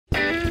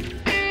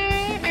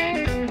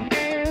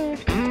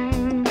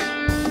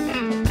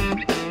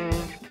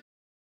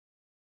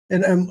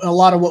And a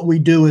lot of what we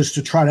do is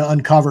to try to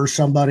uncover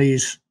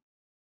somebody's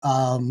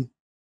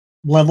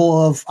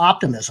level of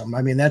optimism.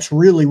 I mean, that's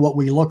really what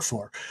we look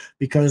for,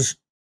 because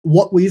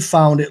what we've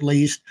found, at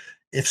least,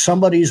 if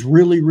somebody's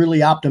really,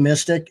 really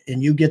optimistic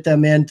and you get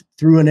them in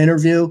through an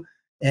interview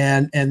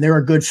and they're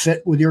a good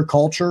fit with your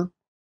culture,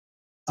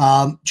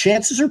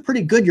 chances are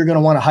pretty good you're going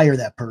to want to hire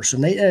that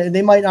person.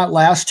 They might not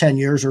last 10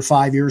 years or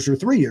 5 years or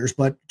 3 years,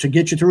 but to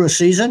get you through a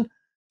season,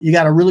 you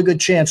got a really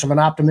good chance of an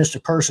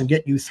optimistic person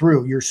getting you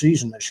through your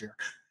season this year.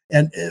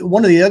 And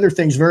one of the other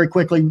things, very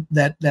quickly,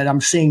 that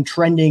I'm seeing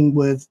trending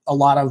with a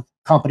lot of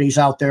companies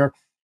out there,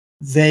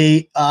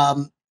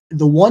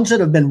 the ones that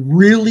have been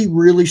really,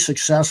 really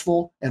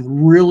successful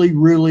and really,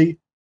 really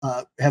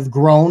have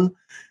grown,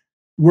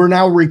 we're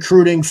now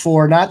recruiting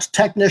for not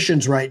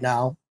technicians right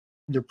now.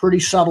 They're pretty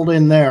settled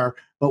in there,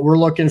 but we're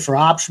looking for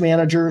ops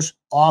managers,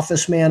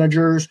 office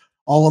managers,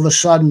 all of a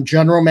sudden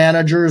general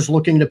managers,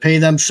 looking to pay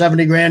them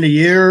 $70,000 a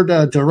year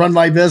to run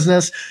my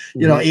business,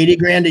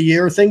 $80,000 a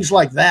year, things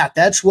like that.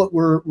 That's what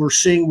we're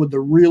seeing with the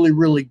really,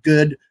 really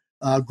good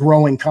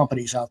growing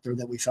companies out there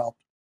that we felt.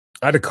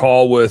 I had a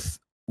call with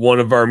one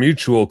of our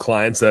mutual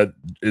clients that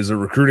is a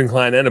recruiting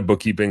client and a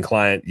bookkeeping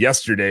client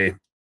yesterday,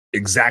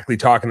 exactly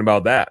talking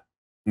about that.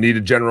 Need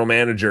a general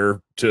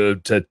manager to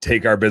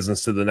take our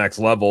business to the next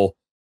level,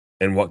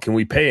 and what can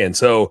we pay? And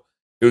so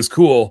it was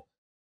cool.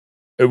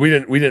 We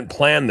didn't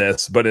plan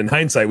this, but in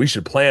hindsight, we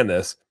should plan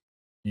this.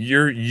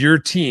 Your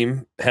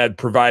team had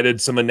provided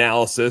some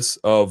analysis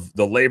of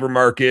the labor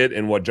market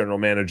and what general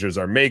managers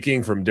are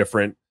making from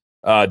different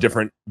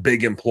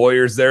big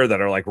employers there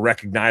that are like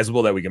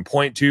recognizable that we can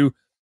point to.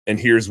 And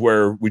here's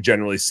where we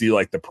generally see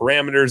like the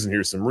parameters, and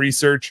here's some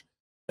research.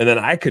 And then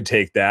I could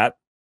take that.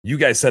 You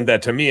guys sent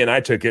that to me, and I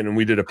took it, and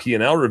we did a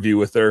P&L review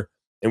with her,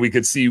 and we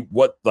could see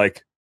what,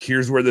 like,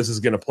 here's where this is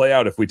going to play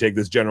out if we take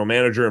this general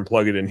manager and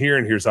plug it in here,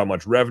 and here's how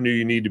much revenue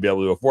you need to be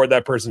able to afford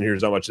that person.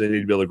 Here's how much they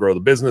need to be able to grow the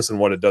business and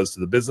what it does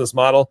to the business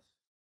model.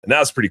 And that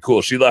was pretty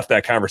cool. She left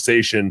that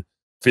conversation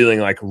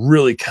feeling like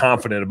really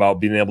confident about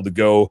being able to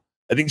go.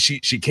 I think she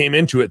came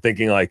into it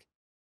thinking like,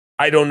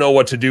 I don't know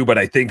what to do, but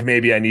I think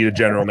maybe I need a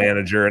general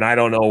manager, and I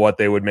don't know what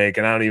they would make,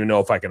 and I don't even know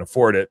if I can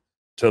afford it,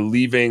 to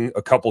leaving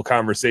a couple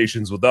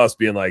conversations with us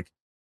being like,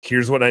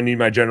 here's what I need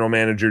my general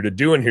manager to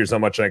do, and here's how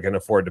much I can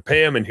afford to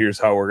pay him, and here's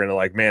how we're going to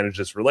like manage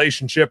this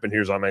relationship, and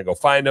here's how I'm going to go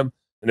find him.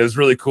 And it was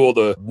really cool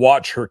to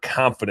watch her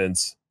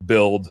confidence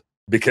build,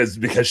 because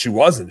she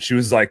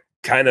was like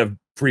kind of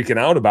freaking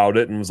out about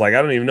it and was like,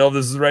 I don't even know if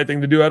this is the right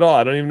thing to do at all.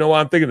 I don't even know why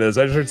I'm thinking this.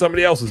 I just heard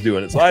somebody else was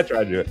doing it, so I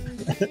tried to do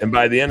it. And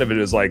by the end of it,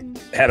 it was like,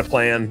 had a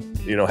plan,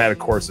 had a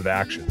course of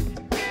action.